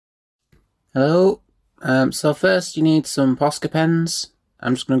Hello. So first you need some Posca pens.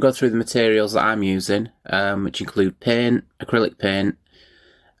 I'm just going to go through the materials that I'm using, which include paint, acrylic paint,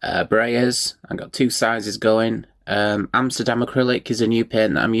 brayers. I've got two sizes going. Amsterdam acrylic is a new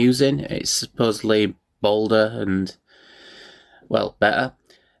paint that I'm using. It's supposedly bolder and, well, better.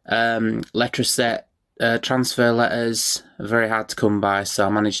 Letter set transfer letters are very hard to come by, so I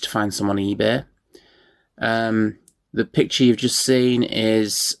managed to find some on eBay. The picture you've just seen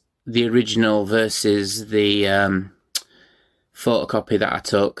is the original versus the photocopy that I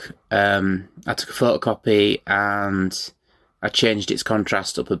took. I took a photocopy and I changed its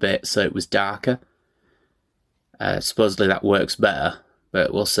contrast up a bit so it was darker. Supposedly that works better,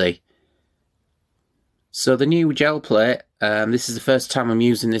 but we'll see. So the new gel plate, this is the first time I'm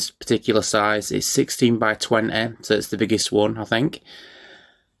using this particular size. It's 16 by 20, so it's the biggest one, I think.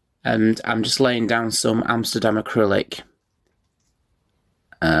 And I'm just laying down some Amsterdam acrylic.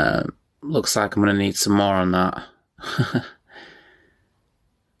 Looks like I'm going to need some more on that.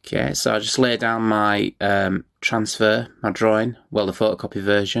 Okay, so I just lay down my transfer, my drawing, well, the photocopy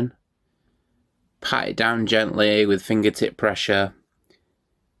version. Pat it down gently with fingertip pressure.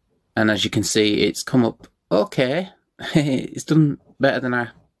 And as you can see, it's come up okay. It's done better than I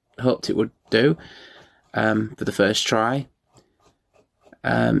hoped it would do for the first try.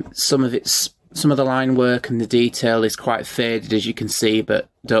 Some of the line work and the detail is quite faded, as you can see, but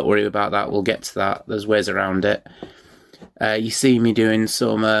don't worry about that. We'll get to that. There's ways around it. You see me doing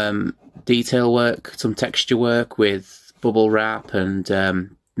some detail work, some texture work with bubble wrap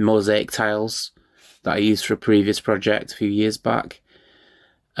and mosaic tiles that I used for a previous project a few years back.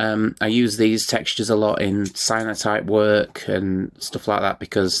 I use these textures a lot in cyanotype work and stuff like that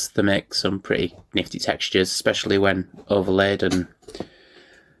because they make some pretty nifty textures, especially when overlaid and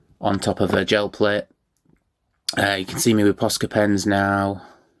on top of a gel plate. You can see me with Posca pens now,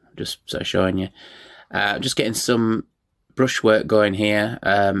 just sort of showing you. Just getting some brushwork going here,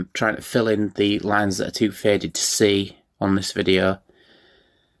 trying to fill in the lines that are too faded to see on this video.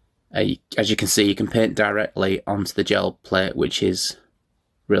 As you can see, you can paint directly onto the gel plate, which is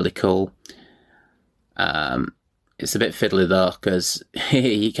really cool. It's a bit fiddly though, because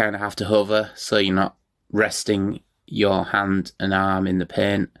you kind of have to hover so you're not resting your hand and arm in the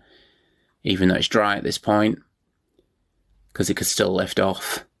paint, even though it's dry at this point, because it could still lift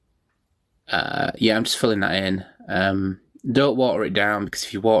off. Yeah, I'm just filling that in. Don't water it down, because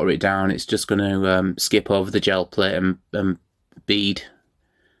if you water it down, it's just going to skip over the gel plate and bead,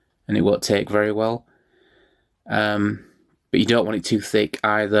 and it won't take very well. But you don't want it too thick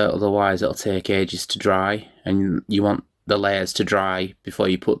either, otherwise it'll take ages to dry, and you want the layers to dry before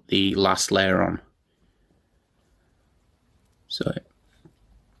you put the last layer on. So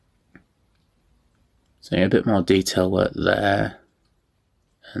yeah, a bit more detail work there,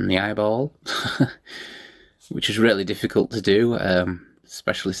 and the eyeball, which is really difficult to do,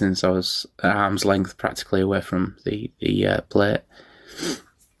 especially since I was at arm's length practically away from the plate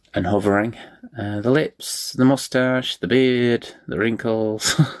and hovering. The lips, the moustache, the beard, the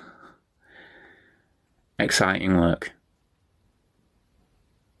wrinkles. Exciting work.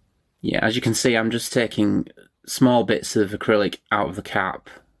 Yeah, as you can see, I'm just taking small bits of acrylic out of the cap.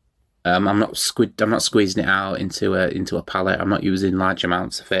 I'm not squeezing it out into a palette. I'm not using large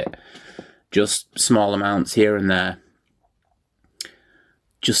amounts of it. Just small amounts here and there,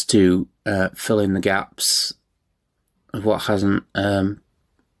 just to fill in the gaps of what hasn't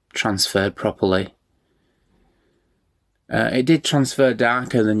transferred properly. It did transfer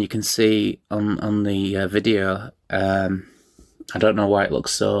darker than you can see on the video. I don't know why it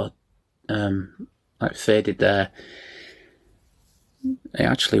looks so like faded there. It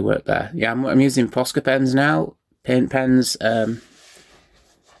actually worked there. Yeah, I'm using Posca pens now, paint pens.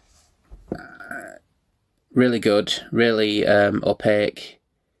 Really good, really opaque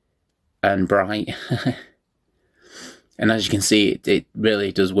and bright. And as you can see, it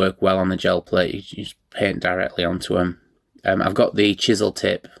really does work well on the gel plate. You just paint directly onto them. I've got the chisel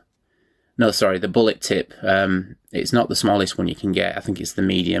tip. No, sorry, the bullet tip. It's not the smallest one you can get. I think it's the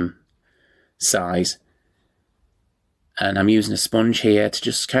medium size. And I'm using a sponge here to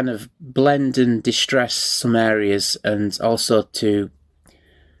just kind of blend and distress some areas, and also to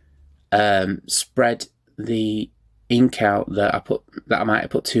spread the ink out that I might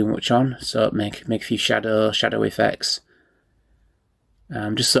have put too much on, so make a few shadow effects.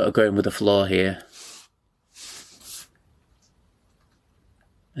 I'm just sort of going with the flow here.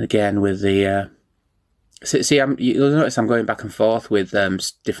 Again with the you'll notice I'm going back and forth with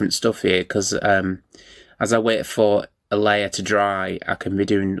different stuff here, because as I wait for a layer to dry, I can be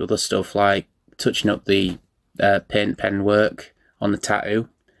doing other stuff like touching up the paint pen work on the tattoo.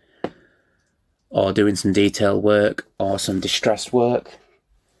 or doing some detail work or some distress work.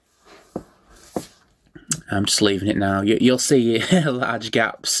 I'm just leaving it now. You'll see large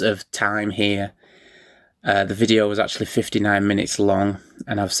gaps of time here. The video was actually 59 minutes long,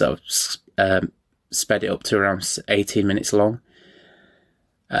 and I've sort of sped it up to around 18 minutes long.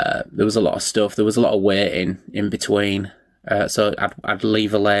 There was a lot of stuff. There was a lot of waiting in between. So I'd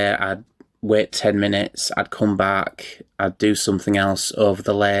leave a layer, I'd wait 10 minutes, I'd come back, I'd do something else over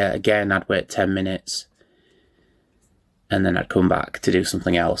the layer. Again, I'd wait 10 minutes. And then I'd come back to do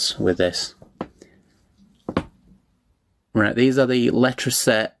something else with this. Right, these are the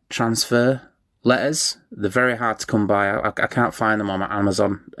Letraset transfer letters. They're very hard to come by. I can't find them on my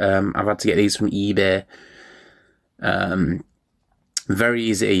Amazon. I've had to get these from eBay. Very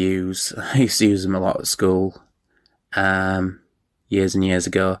easy to use. I used to use them a lot at school, years and years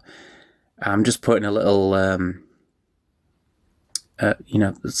ago. I'm just putting a little, you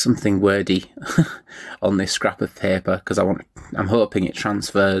know, something wordy on this scrap of paper because I'm hoping it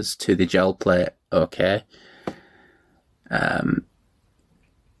transfers to the gel plate. Okay.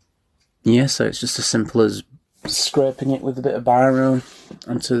 Yeah, so it's just as simple as scraping it with a bit of biro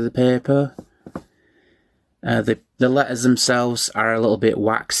onto the paper. The letters themselves are a little bit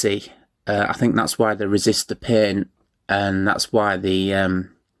waxy. I think that's why they resist the paint, and that's why the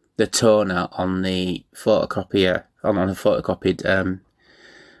toner on the photocopier, on a photocopied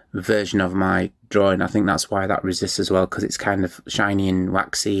version of my drawing, I think that's why that resists as well, because it's kind of shiny and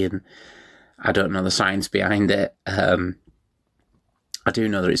waxy, and I don't know the science behind it. I do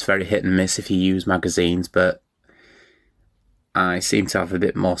know that it's very hit and miss if you use magazines, but I seem to have a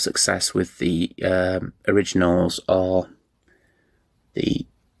bit more success with the originals or the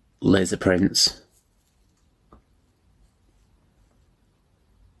laser prints.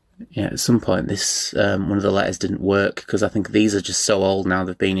 Yeah, at some point this one of the letters didn't work because I think these are just so old now.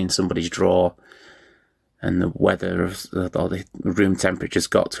 They've been in somebody's drawer, and the weather or the room temperature's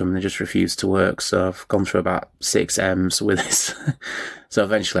got to them. They just refuse to work. So I've gone through about 6 M's with this. So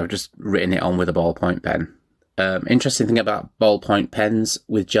eventually I've just written it on with a ballpoint pen. Interesting thing about ballpoint pens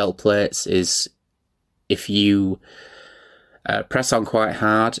with gel plates is if you press on quite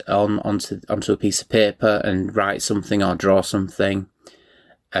hard onto a piece of paper and write something or draw something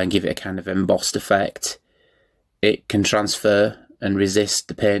and give it a kind of embossed effect, it can transfer and resist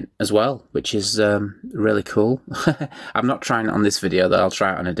the paint as well, which is really cool. I'm not trying it on this video though, I'll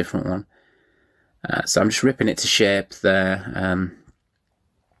try it on a different one. So I'm just ripping it to shape there,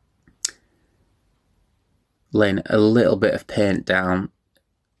 laying a little bit of paint down.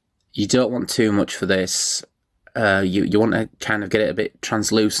 You don't want too much for this. You want to kind of get it a bit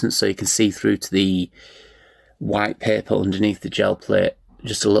translucent so you can see through to the white paper underneath the gel plate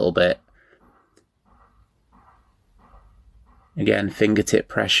just a little bit. Again, fingertip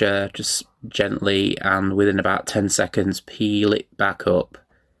pressure, just gently, and within about 10 seconds, peel it back up.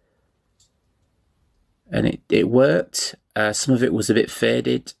 And it worked. Some of it was a bit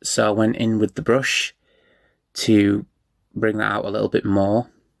faded, so I went in with the brush to bring that out a little bit more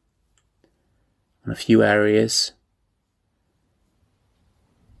on a few areas.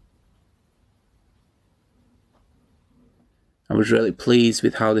 I was really pleased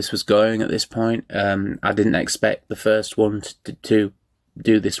with how this was going at this point. I didn't expect the first one to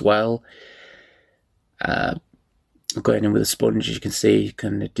do this well. Going in with a sponge, as you can see,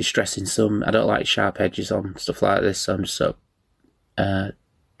 kind of distressing some. I don't like sharp edges on stuff like this, so I'm just sort of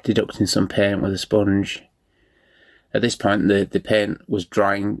deducting some paint with a sponge. At this point, the paint was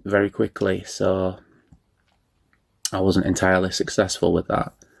drying very quickly, so I wasn't entirely successful with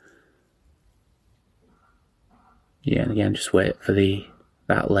that. Yeah, and again, just wait for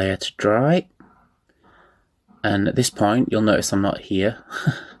that layer to dry. And at this point, you'll notice I'm not here.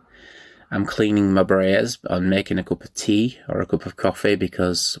 I'm cleaning my braids. I'm making a cup of tea or a cup of coffee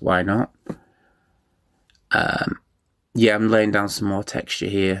because why not? Yeah, I'm laying down some more texture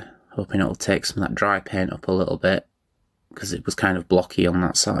here, hoping it'll take some of that dry paint up a little bit because it was kind of blocky on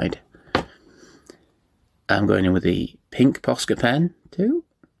that side. I'm going in with the pink Posca pen too.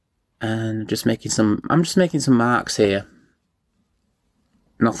 And I'm just making some marks here.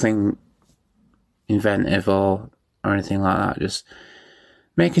 Nothing inventive or anything like that. Just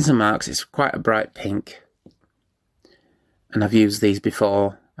making some marks. It's quite a bright pink. And I've used these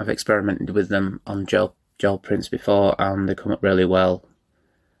before. I've experimented with them on gel prints before, and they come up really well.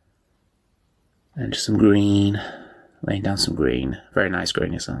 And just some green. Laying down some green. Very nice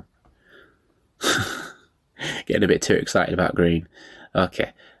green, is that? Getting a bit too excited about green.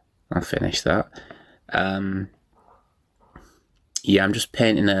 Okay. I'll finish that. Yeah, I'm just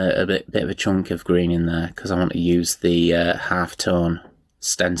painting a bit of a chunk of green in there because I want to use the half tone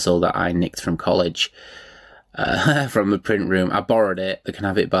stencil that I nicked from college, from the print room. I borrowed it. They can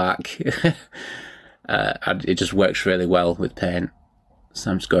have it back. It just works really well with paint.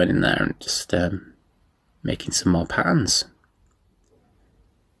 So I'm just going in there and just making some more patterns.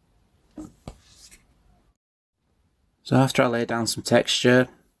 So after I lay down some texture,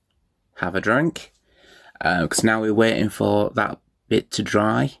 have a drink, because now we're waiting for that bit to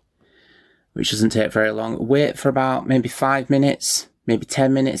dry, which doesn't take very long. Wait for about maybe 5 minutes, maybe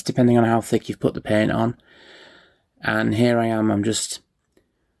 10 minutes, depending on how thick you've put the paint on. And here I am, I'm just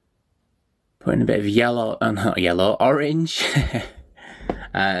putting a bit of yellow, not yellow, orange.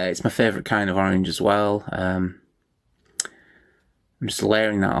 It's my favourite kind of orange as well. I'm just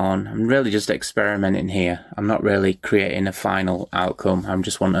layering that on. I'm really just experimenting here. I'm not really creating a final outcome. I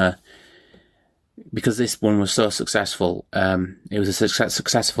just want to, because this one was so successful, it was a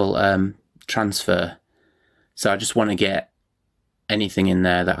successful transfer. So I just want to get anything in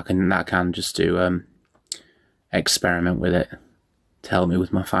there that I can just do experiment with it to help me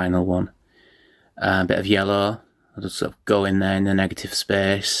with my final one. A bit of yellow. I'll just sort of go in there in the negative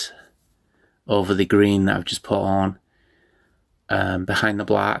space over the green that I've just put on. Behind the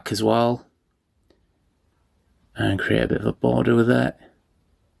black as well, and create a bit of a border with it.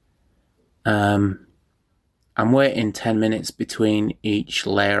 I'm waiting 10 minutes between each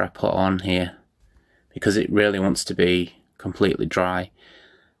layer I put on here because it really wants to be completely dry.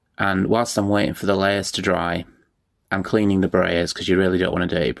 And whilst I'm waiting for the layers to dry, I'm cleaning the brayers, because you really don't want a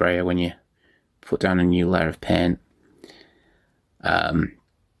dirty brayer when you put down a new layer of paint.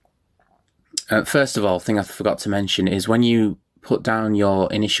 First of all, the thing I forgot to mention is when you put down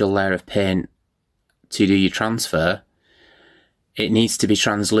your initial layer of paint to do your transfer, it needs to be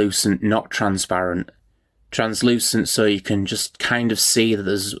translucent, not transparent. Translucent so you can just kind of see that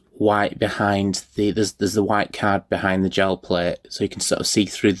there's white behind there's the white card behind the gel plate, so you can sort of see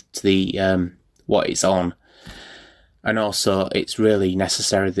through to the what it's on. And also it's really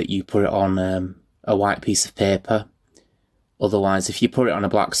necessary that you put it on a white piece of paper. Otherwise, if you put it on a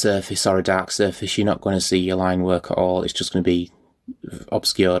black surface or a dark surface, you're not going to see your line work at all. It's just going to be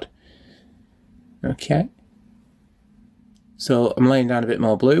obscured. Okay. So I'm laying down a bit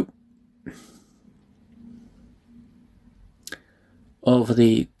more blue over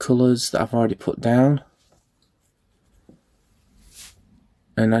the colours that I've already put down.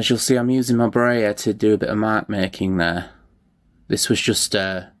 And as you'll see, I'm using my brayer to do a bit of mark making there. This was just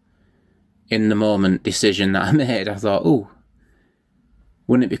in the moment decision that I made. I thought, ooh,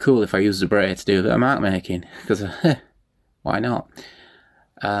 wouldn't it be cool if I used the brayer to do a bit of mark making? Because why not?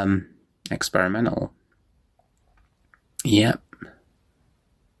 Experimental. Yep.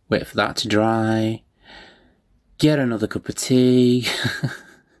 Wait for that to dry. Get another cup of tea.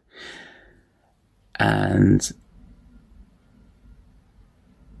 And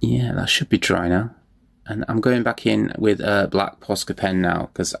yeah, that should be dry now. And I'm going back in with a black Posca pen now,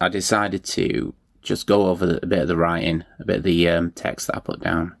 because I decided to just go over a bit of the writing, a bit of the text that I put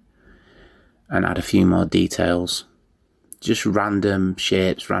down, and add a few more details. Just random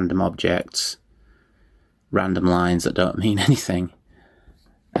shapes, random objects, random lines that don't mean anything.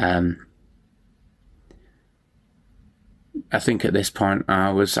 I think at this point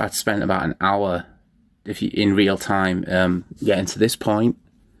I'd spent about an hour, in real time, getting to this point.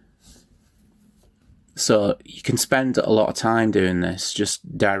 So you can spend a lot of time doing this,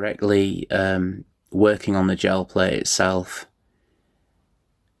 just directly working on the gel plate itself,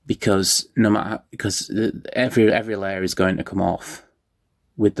 because every layer is going to come off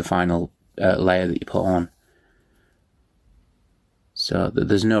with the final layer that you put on. So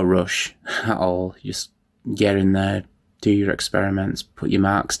there's no rush at all. Just get in there, do your experiments, put your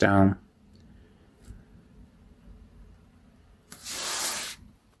marks down.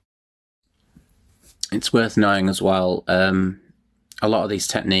 It's worth knowing as well, a lot of these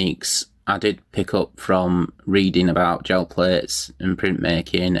techniques I did pick up from reading about gel plates and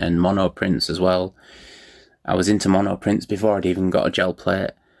printmaking and monoprints as well. I was into monoprints before I'd even got a gel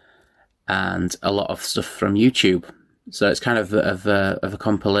plate, and a lot of stuff from YouTube. So it's kind of a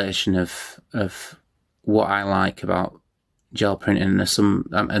compilation of what I like about gel printing. There's some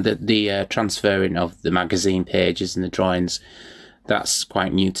the transferring of the magazine pages and the drawings. That's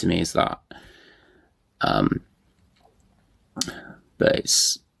quite new to me, is that. But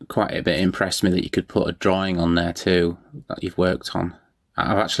it's quite a bit impressed me that you could put a drawing on there too that you've worked on.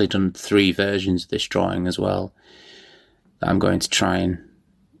 I've actually done 3 versions of this drawing as well that I'm going to try and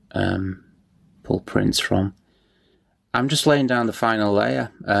pull prints from. I'm just laying down the final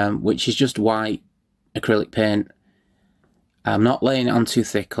layer, which is just white acrylic paint. I'm not laying it on too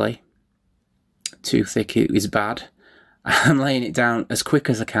thickly. Too thick is bad. I'm laying it down as quick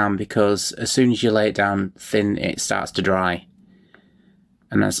as I can, because as soon as you lay it down thin, it starts to dry.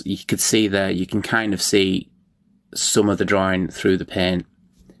 And as you could see there, you can kind of see some of the drawing through the paint.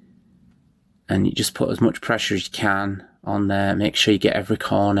 And you just put as much pressure as you can on there. Make sure you get every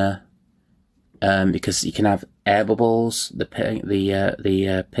corner, because you can have air bubbles.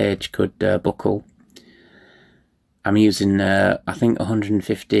 The page could buckle. I'm using I think 200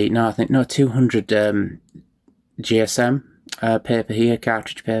 GSM paper here,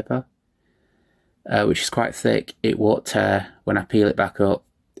 cartridge paper, which is quite thick. It won't tear when I peel it back up.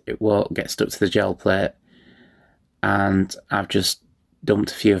 It won't get stuck to the gel plate. And I've just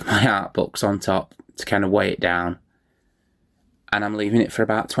dumped a few of my art books on top to kind of weigh it down. And I'm leaving it for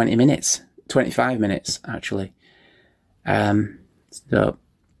about 20 minutes, 25 minutes actually. So,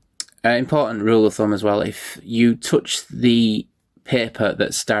 important rule of thumb as well, if you touch the paper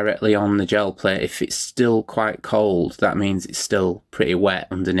that's directly on the gel plate, if it's still quite cold, that means it's still pretty wet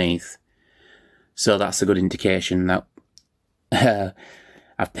underneath. So that's a good indication that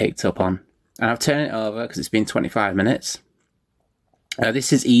I've picked up on. And I've turned it over because it's been 25 minutes.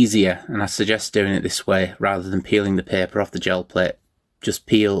 This is easier, and I suggest doing it this way rather than peeling the paper off the gel plate. Just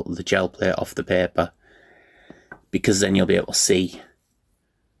peel the gel plate off the paper, because then you'll be able to see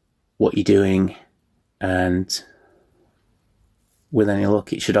what you're doing, and with any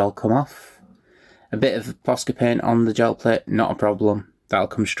luck it should all come off. A bit of Posca paint on the gel plate, not a problem. That'll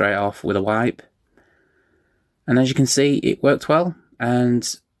come straight off with a wipe. And as you can see, it worked well, and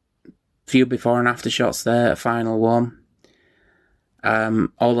few before and after shots there, a final one.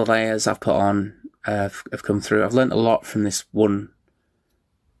 All the layers I've put on have come through. I've learnt a lot from this one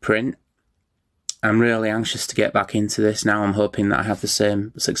print. I'm really anxious to get back into this now. I'm hoping that I have the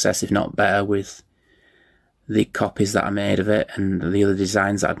same success, if not better, with the copies that I made of it and the other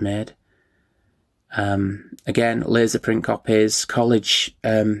designs that I'd made. Again, laser print copies, college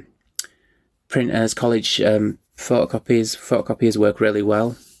printers, college photocopiers work really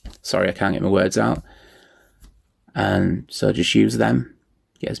well. Sorry, I can't get my words out. And so just use them.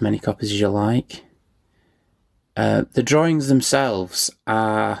 Get as many copies as you like. The drawings themselves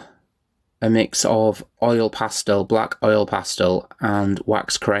are a mix of oil pastel, black oil pastel, and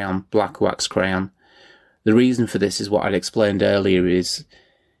wax crayon, black wax crayon. The reason for this is what I'd explained earlier, is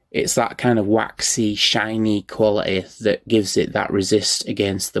it's that kind of waxy, shiny quality that gives it that resist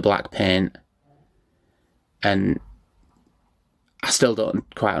against the black paint. And I still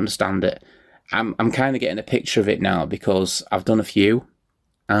don't quite understand it. I'm kind of getting a picture of it now, because I've done a few,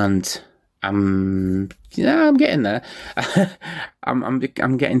 and I'm getting there.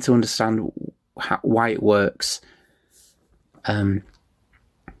 I'm getting to understand why it works. But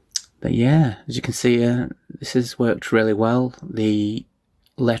yeah, as you can see, this has worked really well. The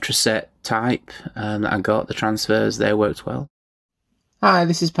letter set type that I got, the transfers, they worked well. Hi,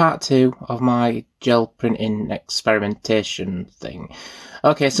 this is part 2 of my gel printing experimentation thing.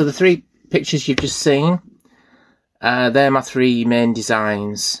 Okay, so the 3 pictures you've just seen, they're my 3 main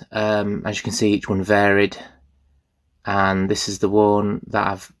designs. As you can see, each one varied, and this is the one that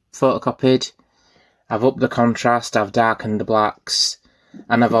I've photocopied. I've upped the contrast, I've darkened the blacks,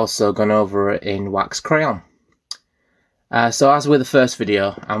 and I've also gone over it in wax crayon. So as with the first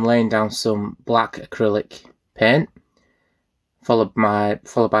video, I'm laying down some black acrylic paint, followed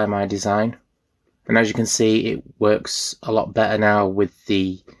by my design. And as you can see, it works a lot better now with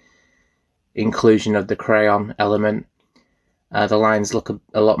the inclusion of the crayon element. The lines look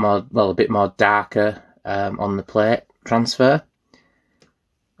a lot more, well, a bit more darker on the plate transfer.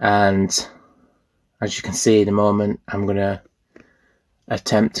 And as you can see in a moment, I'm going to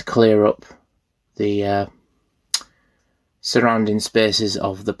attempt to clear up the surrounding spaces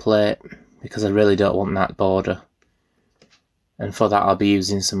of the plate, because I really don't want that border. And for that I'll be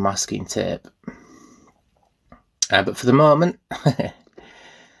using some masking tape. But for the moment,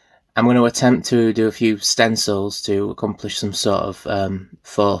 I'm going to attempt to do a few stencils to accomplish some sort of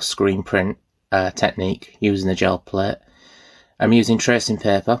faux screen print technique using the gel plate. I'm using tracing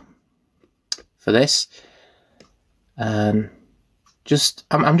paper for this. I'm just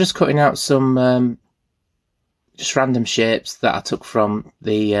cutting out some just random shapes that I took from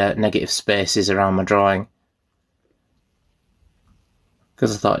the negative spaces around my drawing,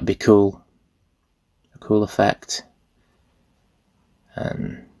 because I thought it'd be cool, a cool effect.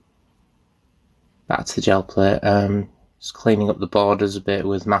 And back to the gel plate, just cleaning up the borders a bit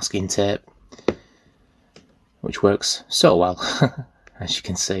with masking tape, which works so well, as you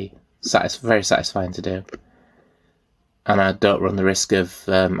can see. Very satisfying to do, and I don't run the risk of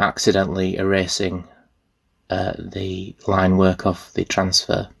accidentally erasing the line work off the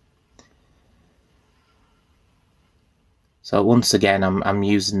transfer. So once again, I'm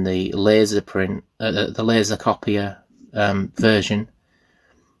using the laser print, the laser copier version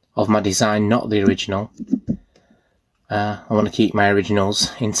of my design, not the original. I want to keep my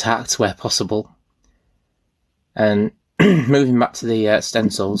originals intact where possible. And moving back to the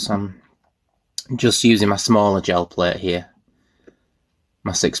stencils, I'm just using my smaller gel plate here,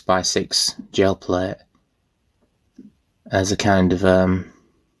 my 6x6 gel plate, as a kind of a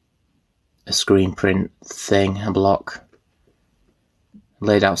screen print thing, a block.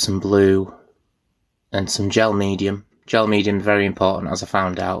 Laid out some blue and some gel medium. Gel medium very important, as I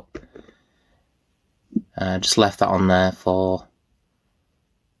found out. Just left that on there for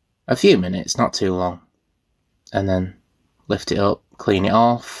a few minutes, not too long, and then lift it up, clean it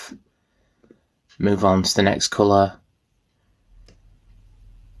off, move on to the next colour.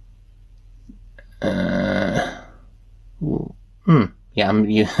 Yeah, I'm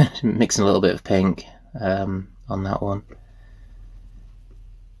mixing a little bit of pink on that one.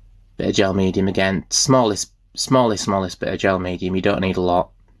 Bit of gel medium again, smallest bit of gel medium. You don't need a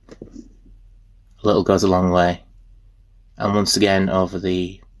lot. A little goes a long way. And once again over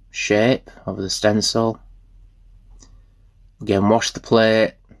the shape, over the stencil. Again, wash the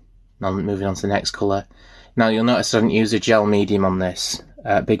plate. Now moving on to the next colour. Now you'll notice I didn't use a gel medium on this.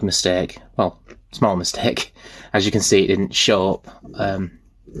 Big mistake. Well, small mistake. As you can see, it didn't show up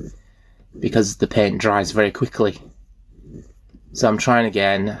because the paint dries very quickly. So I'm trying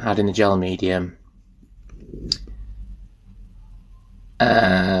again, adding the gel medium.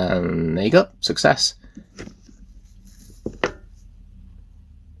 And there you go, success.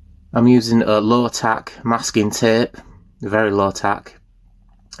 I'm using a low tack masking tape, very low tack,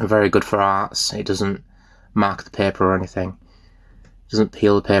 very good for arts. It doesn't mark the paper or anything, doesn't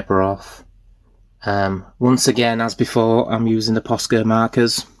peel the paper off. Once again, as before, I'm using the Posca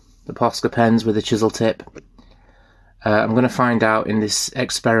markers, the Posca pens with a chisel tip. I'm going to find out in this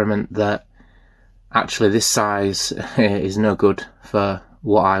experiment that actually this size is no good for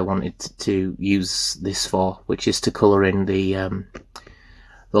what I wanted to use this for, which is to colour in the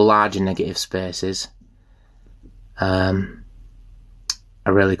larger negative spaces. I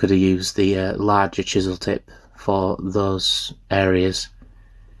really could have used the larger chisel tip for those areas.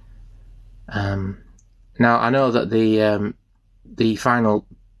 Now I know that the final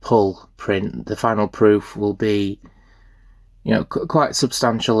pull print, the final proof, will be, you know, quite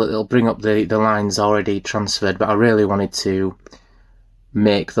substantial. It'll bring up the lines already transferred, but I really wanted to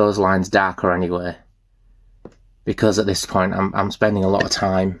make those lines darker anyway, because at this point I'm spending a lot of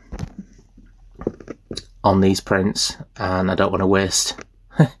time on these prints and I don't want to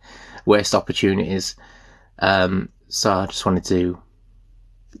waste opportunities. So I just wanted to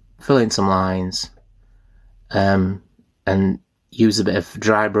fill in some lines and use a bit of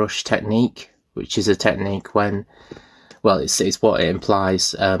dry brush technique, which is a technique when, well, it's what it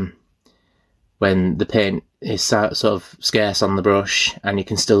implies, when the paint is sort of scarce on the brush and you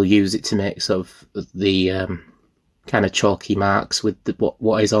can still use it to make sort of the kind of chalky marks with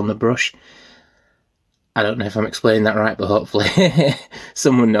what is on the brush. I don't know if I'm explaining that right, but hopefully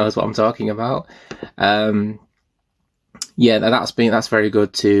someone knows what I'm talking about. Yeah, that's very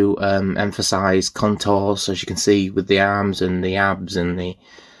good to emphasize contours, as you can see with the arms and the abs and the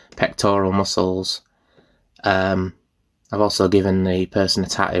pectoral muscles. I've also given the person a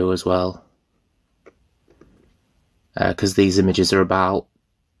tattoo as well, because these images are about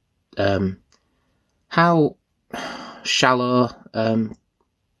how shallow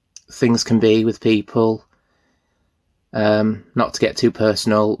things can be with people. Not to get too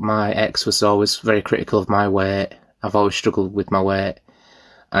personal, my ex was always very critical of my weight. I've always struggled with my weight,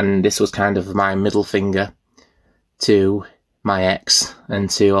 and this was kind of my middle finger to my ex and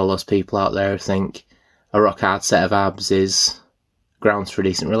to all those people out there who think a rock hard set of abs is grounds for a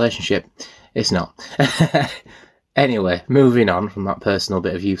decent relationship. It's not. Anyway, moving on from that personal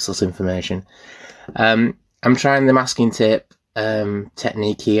bit of useless information. I'm trying the masking tape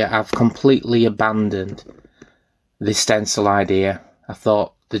technique here. I've completely abandoned this stencil idea. I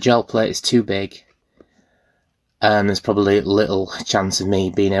thought the gel plate is too big and there's probably little chance of me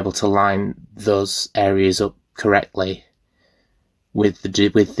being able to line those areas up correctly with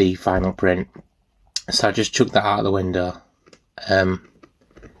the final print. So I just chucked that out of the window. And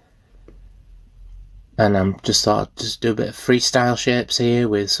I'm just thought I'd just do a bit of freestyle shapes here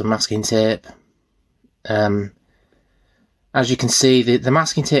with some masking tape. As you can see, the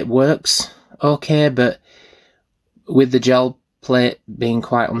masking tape works okay, but with the gel plate being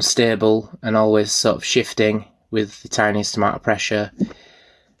quite unstable and always sort of shifting with the tiniest amount of pressure,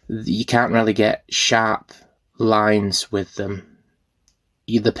 you can't really get sharp lines with them.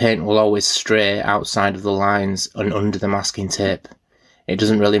 the paint will always stray outside of the lines and under the masking tape. It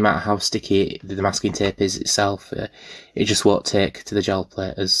doesn't really matter how sticky the masking tape is itself. It just won't take to the gel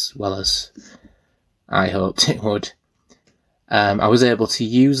plate as well as I hoped it would. I was able to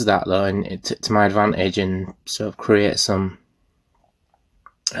use that though to my advantage and sort of create some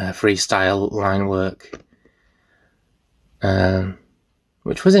freestyle line work,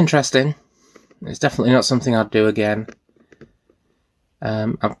 which was interesting. It's definitely not something I'd do again.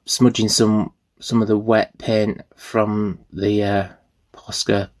 I'm smudging some of the wet paint from the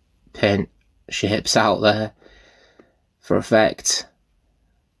Posca paint shapes out there for effect,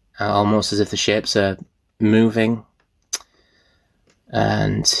 almost as if the shapes are moving.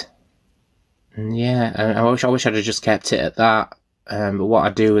 And yeah, I wish I'd have just kept it at that. But what I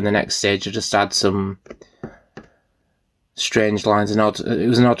do in the next stage, I just add some strange lines. It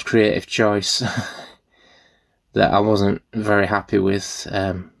was an odd creative choice that I wasn't very happy with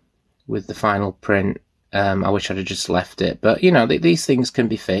the final print. I wish I'd have just left it, but you know, these things can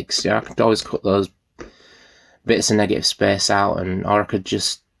be fixed. I could always cut those bits of negative space out, or I could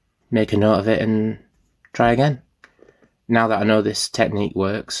just make a note of it and try again. Now that I know this technique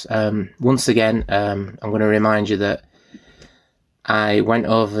works, once again, I'm going to remind you that I went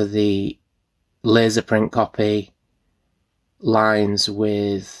over the laser print copy lines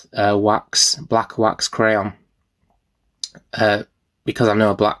with black wax crayon, because I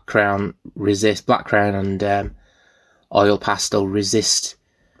know black crayon and oil pastel resist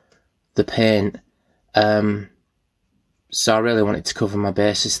the paint. So I really wanted to cover my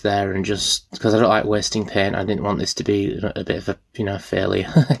bases there, and just because I don't like wasting paint, I didn't want this to be a bit of a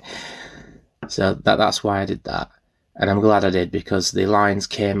failure. So that's why I did that, and I'm glad I did, because the lines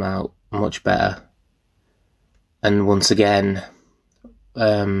came out much better. And once again,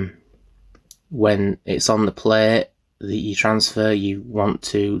 when it's on the plate that you transfer, you want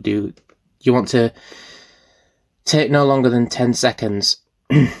to take no longer than 10 seconds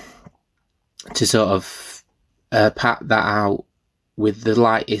to sort of pat that out with the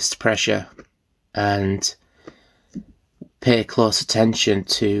lightest pressure, and pay close attention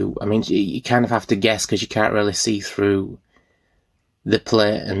to, I mean, you kind of have to guess because you can't really see through the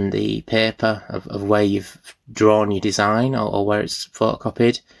plate and the paper of where you've drawn your design or where it's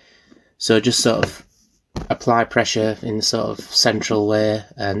photocopied. So just sort of apply pressure in the sort of central way,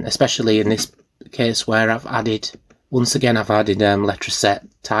 and especially in this case where I've added letraset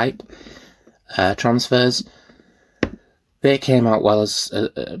type transfers. They came out well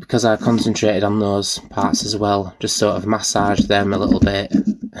because I concentrated on those parts as well. Just sort of massaged them a little bit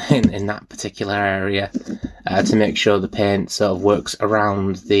in that particular area to make sure the paint sort of works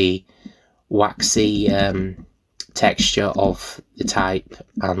around the waxy texture of the type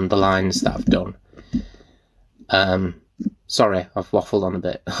and the lines that I've done. Sorry, I've waffled on a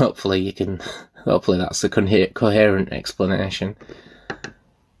bit. Hopefully that's a coherent explanation.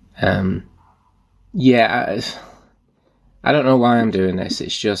 Yeah. I don't know why I'm doing this.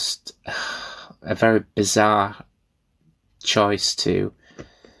 It's just a very bizarre choice to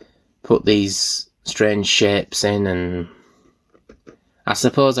put these strange shapes in, and I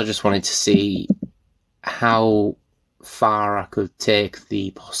suppose I just wanted to see how far I could take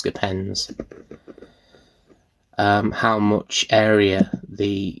the Posca pens, how much area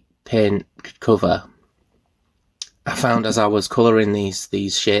the paint could cover. I found as I was colouring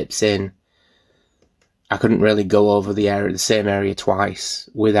these shapes in, I couldn't really go over the same area twice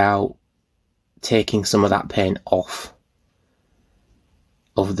without taking some of that paint off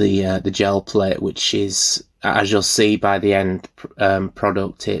of the gel plate, which is, as you'll see by the end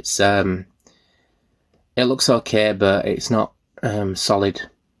product, it's it looks okay, but it's not solid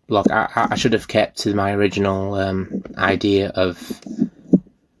block. I should have kept to my original idea of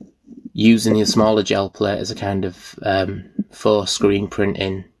using the smaller gel plate as a kind of faux screen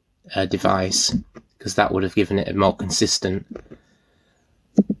printing device, because that would have given it a more consistent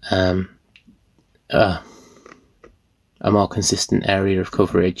area of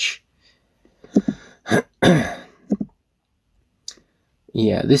coverage.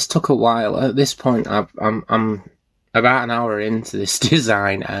 Yeah, this took a while. At this point, I'm about an hour into this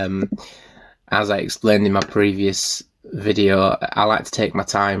design. As I explained in my previous video, I like to take my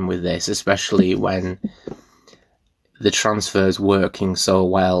time with this, especially when the transfer is working so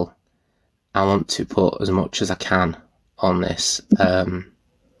well. I want to put as much as I can on this,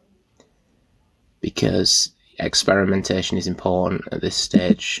 because experimentation is important at this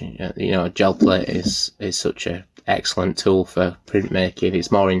stage. You know, gel plate is such an excellent tool for printmaking. It's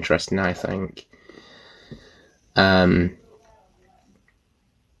more interesting, I think.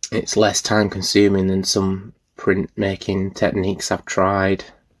 It's less time consuming than some printmaking techniques I've tried,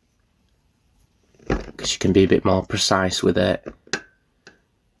 because you can be a bit more precise with it.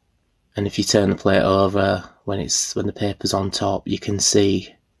 And if you turn the plate over when the paper's on top, you can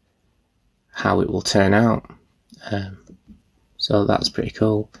see how it will turn out. So that's pretty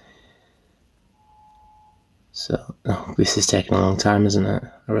cool. So, this is taking a long time, isn't it?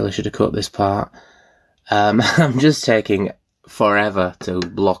 I really should have cut this part. I'm just taking forever to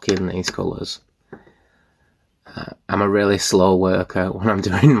block in these colours. I'm a really slow worker when I'm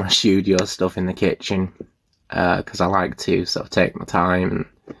doing my studio stuff in the kitchen, because I like to sort of take my time, and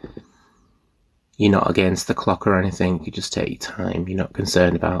you're not against the clock or anything. You just take your time. You're not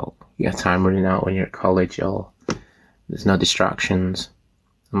concerned about your time running out when you're at college, or there's no distractions,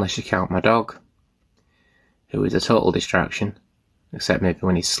 unless you count my dog, who is a total distraction, except maybe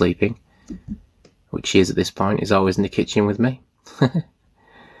when he's sleeping, which he is at this point. He's always in the kitchen with me.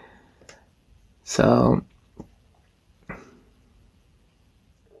 So,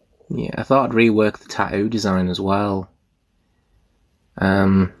 yeah, I thought I'd rework the tattoo design as well.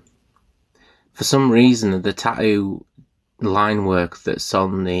 For some reason, the tattoo line work that's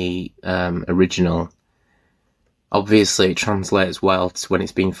on the original, obviously it translates well to when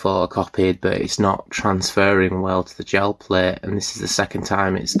it's been photocopied, but it's not transferring well to the gel plate, and this is the second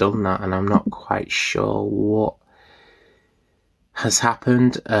time it's done that, and I'm not quite sure what has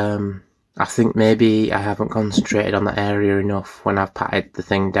happened. I think maybe I haven't concentrated on that area enough when I've patted the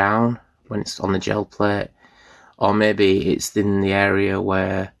thing down, when it's on the gel plate, or maybe it's in the area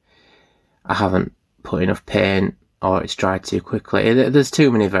where I haven't put enough paint, or it's dried too quickly. There's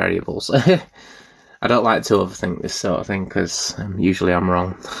too many variables. I don't like to overthink this sort of thing, because usually I'm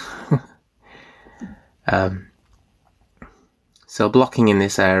wrong. So blocking in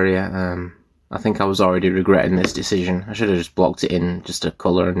this area, I think I was already regretting this decision. I should have just blocked it in just a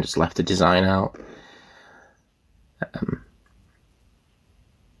colour and just left the design out.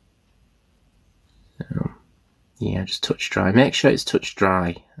 So, yeah, just touch dry. Make sure it's touch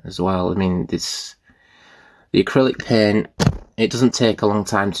dry as well. I mean, the acrylic paint, it doesn't take a long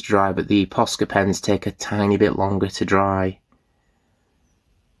time to dry, but the Posca pens take a tiny bit longer to dry.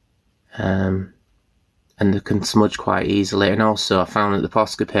 And they can smudge quite easily. And also, I found that the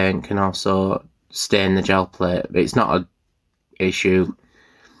Posca paint can also stain the gel plate. It's not an issue.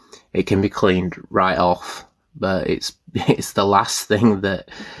 It can be cleaned right off, but it's the last thing that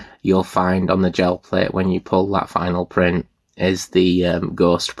you'll find on the gel plate when you pull that final print is the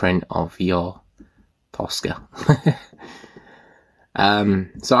ghost print of your Posca.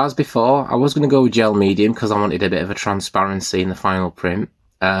 So as before, I was going to go with gel medium because I wanted a bit of a transparency in the final print.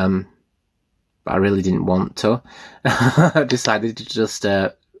 But I really didn't want to. I decided to just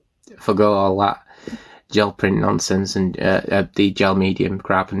forgo all that gel print nonsense and the gel medium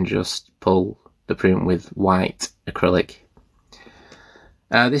crap and just pull the print with white acrylic.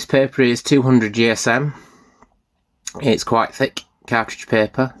 This paper is 200 GSM. It's quite thick cartridge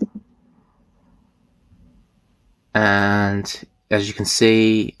paper. And as you can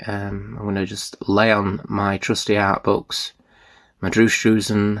see, I'm going to just lay on my trusty art books, my Drew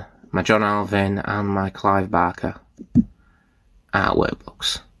Struzan, my John Alvin and my Clive Barker art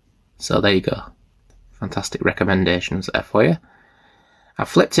workbooks. So there you go. Fantastic recommendations there for you. I've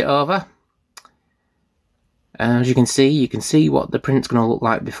flipped it over. As you can see what the print's going to look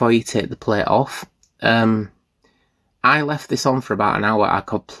like before you take the plate off. I left this on for about an hour. I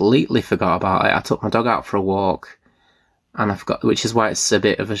completely forgot about it. I took my dog out for a walk and I forgot, which is why it's a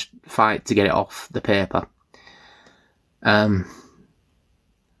bit of a fight to get it off the paper.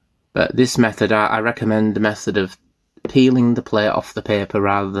 But this method, I recommend the method of peeling the plate off the paper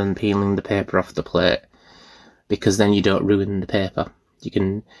rather than peeling the paper off the plate, because then you don't ruin the paper. You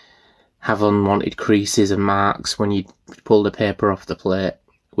can have unwanted creases and marks when you pull the paper off the plate,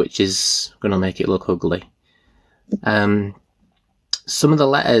 which is going to make it look ugly. Some of the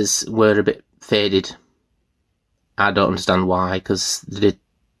letters were a bit faded. I don't understand why, because they did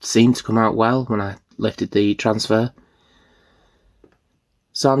seem to come out well when I lifted the transfer.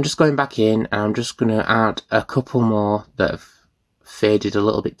 So I'm just going back in and I'm just going to add a couple more that have faded a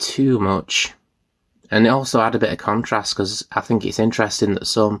little bit too much. And also add a bit of contrast, because I think it's interesting that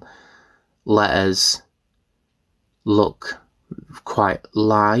some letters look quite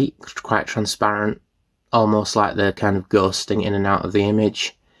light, quite transparent, almost like they're kind of ghosting in and out of the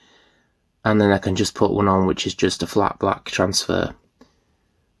image. And then I can just put one on which is just a flat black transfer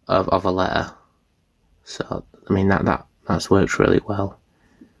of a letter. So, I mean, that's worked really well.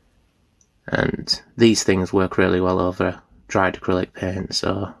 And these things work really well over dried acrylic paint,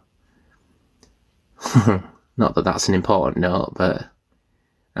 so not that that's an important note, but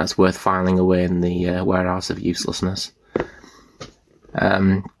That's worth filing away in the warehouse of uselessness.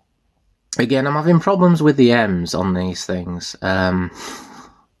 Again, I'm having problems with the M's on these things. I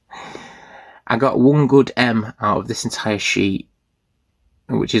got one good M out of this entire sheet,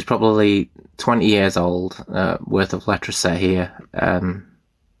 which is probably 20 years old, worth of letter set here.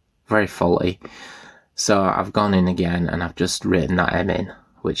 Very faulty. So I've gone in again and I've just written that M in,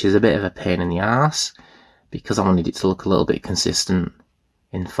 which is a bit of a pain in the arse, because I wanted it to look a little bit consistent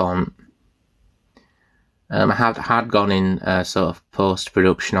in font. I had gone in sort of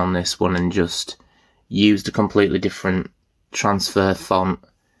post-production on this one and just used a completely different transfer font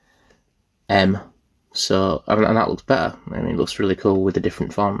M. So, and that looks better. I mean, it looks really cool with a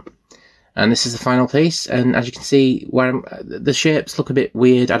different font. And this is the final piece, and as you can see, the shapes look a bit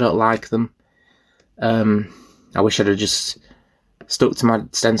weird. I don't like them. I wish I'd have just stuck to my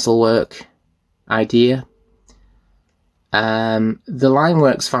stencil work idea. The line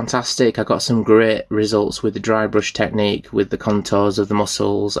work's fantastic. I got some great results with the dry brush technique, with the contours of the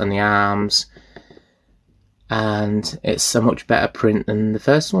muscles and the arms, and it's a much better print than the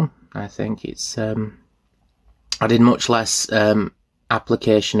first one. I think it's I did much less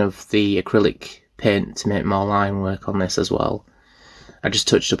application of the acrylic paint to make more line work on this as well. I just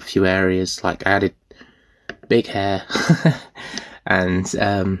touched up a few areas, like I added big hair and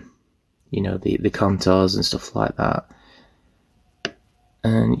you know, the contours and stuff like that.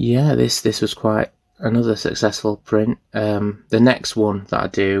 And yeah, this was quite another successful print. The next one that I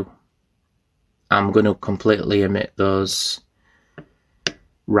do, I'm going to completely omit those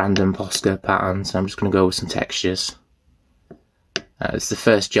random Posca patterns. I'm just going to go with some textures. It's the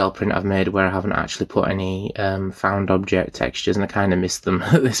first gel print I've made where I haven't actually put any found object textures, and I kind of miss them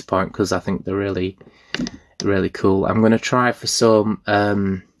at this point because I think they're really, really cool. I'm going to try for some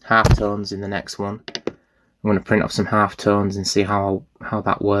halftones in the next one. I'm going to print off some halftones and see how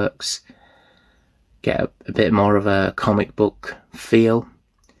that works. Get a bit more of a comic book feel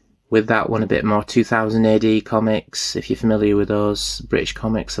with that one, a bit more 2000 AD comics, if you're familiar with those British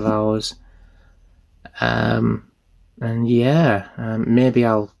comics of ours. And yeah, maybe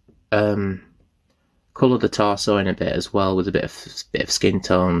I'll colour the torso in a bit as well with a bit of skin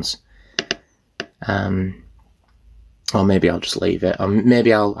tones. Or maybe I'll just leave it. Or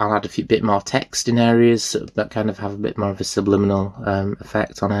maybe I'll add a bit more text in areas that kind of have a bit more of a subliminal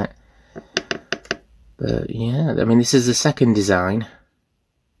effect on it. But yeah, I mean, this is the second design.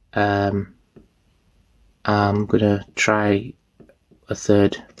 I'm gonna try with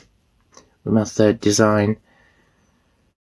my third design.